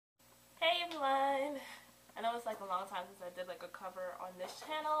everyone. I know it's like a long time since I did like a cover on this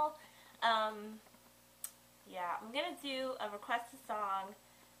channel. Yeah, I'm gonna do a requested song,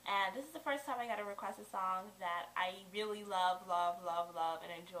 and this is the first time I got a requested song that I really love, and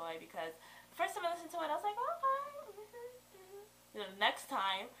enjoy, because the first time I listened to it, I was like, oh, you know, the next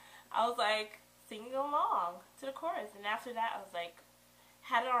time, I was like singing along to the chorus, and after that, I was like,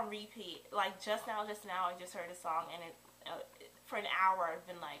 had it on repeat. Like just now, I just heard a song, and it for an hour I've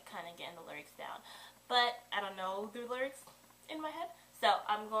been like kind of getting the lyrics down, but I don't know the lyrics in my head, so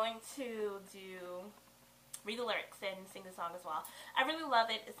I'm going to read the lyrics and sing the song as well. I really love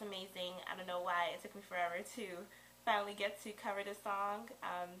it. It's amazing. I don't know why it took me forever to finally get to cover this song,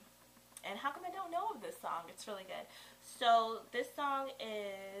 and how come I don't know of this song? It's really good. So this song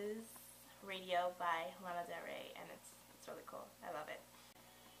is Radio by Lana Del Rey, and it's really cool. I love it.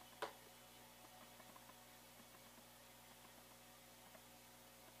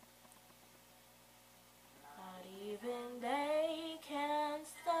 Not even they can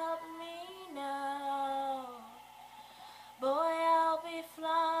stop me now. Boy, I'll be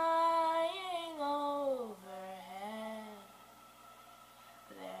flying overhead.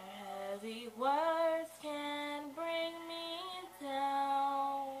 Their heavy words can bring me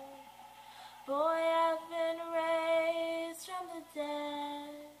down. Boy, I've been raised from the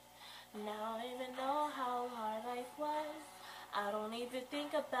dead. Now I even know how hard life was. I don't even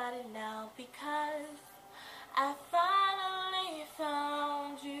think about it now, because I finally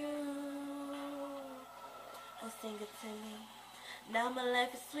found you. Oh, sing it to me. Now my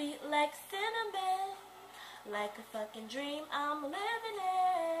life is sweet like cinnamon, like a fucking dream I'm living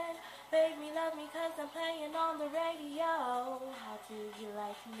in. Baby, love me 'cause I'm playing on the radio. How do you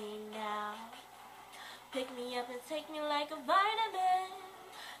like me now? Pick me up and take me like a vitamin,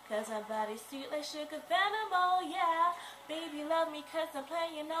 'cause my body's sweet like sugar venom, oh yeah. Baby, love me 'cause I'm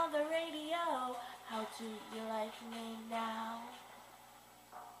playing on the radio. How do you like me now?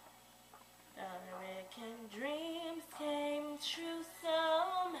 American dreams came true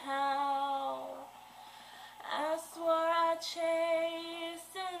somehow. I swore I'd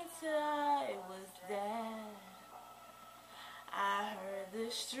chase until I was dead. I heard the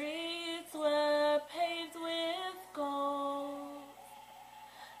streets were paved with gold.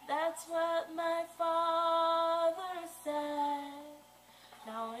 That's what my father said.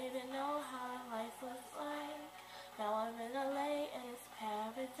 Now I even know how life was like. Now I'm in LA and it's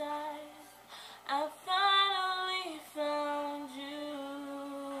paradise. I finally found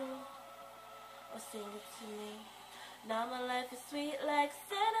you. Oh, sing it to me. Now my life is sweet like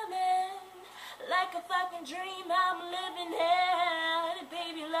cinnamon, like a fucking dream I'm living in.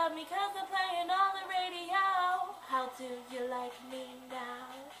 Baby, love me 'cause I'm playing on the radio. How do you like me now?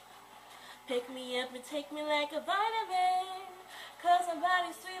 Pick me up and take me like a vitamin, 'cause my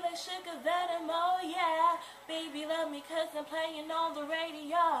body's sweet like sugar venom, oh yeah. Baby, love me 'cause I'm playing on the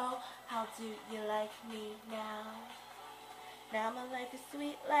radio. How do you like me now? Now my life is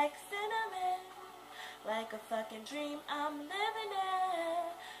sweet like cinnamon, like a fucking dream I'm living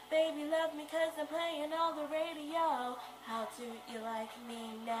in. Baby, love me 'cause I'm playing on the radio. How do you like me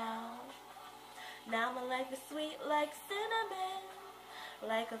now? Now my life is sweet like cinnamon,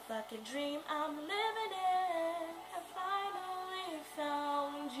 like a fucking dream I'm living in. I finally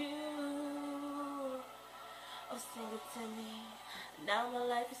found you. Oh, sing it to me. Now my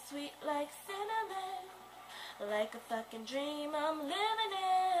life is sweet like cinnamon, like a fucking dream I'm living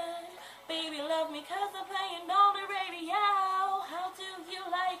in. Baby, love me 'cause I'm playing on the radio. How do you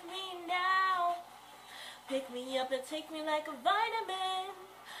like me now? Pick me up and take me like a vitamin,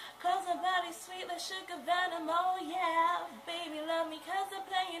 'cause my body's sweet like sugar venom, oh yeah. Baby, love me 'cause I'm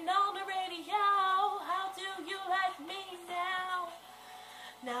playing on the radio. How do you like me now?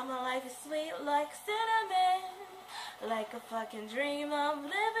 Now my life is sweet like cinnamon, like a fucking dream I'm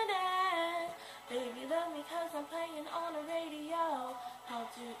living in. Baby, love me 'cause I'm playing on the radio. How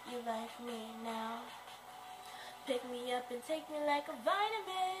do you like me now? Pick me up and take me like a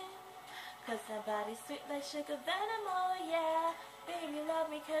vitamin, 'cause my body's sweet like sugar venom, oh yeah. Baby, love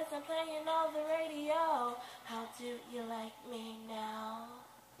me 'cause I'm playing on the radio. How do you like me now?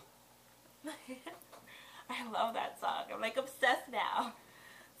 I love that song. I'm like obsessed now.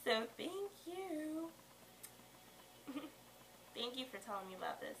 So thank you. Thank you for telling me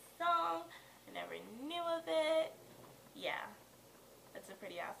about this song. I never knew of it. Yeah, it's a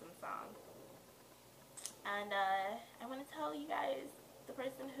pretty awesome song. And I want to tell you guys, the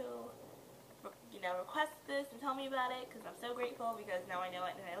person who requested this and tell me about it, because I'm so grateful, because now I know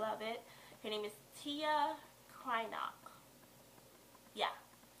it and I love it. Her name is Tia Krynock. Yeah,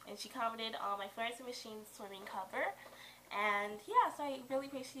 and she commented on my Florence and Machine swimming cover, And yeah, so I really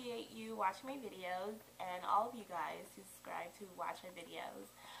appreciate you watching my videos and all of you guys who subscribe to watch my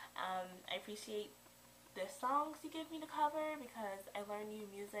videos. I appreciate the songs you give me to cover because I learn new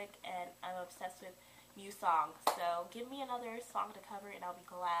music and I'm obsessed with new songs. So give me another song to cover and I'll be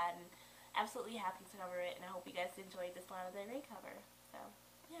glad and absolutely happy to cover it. And I hope you guys enjoyed this Lana Del Rey cover.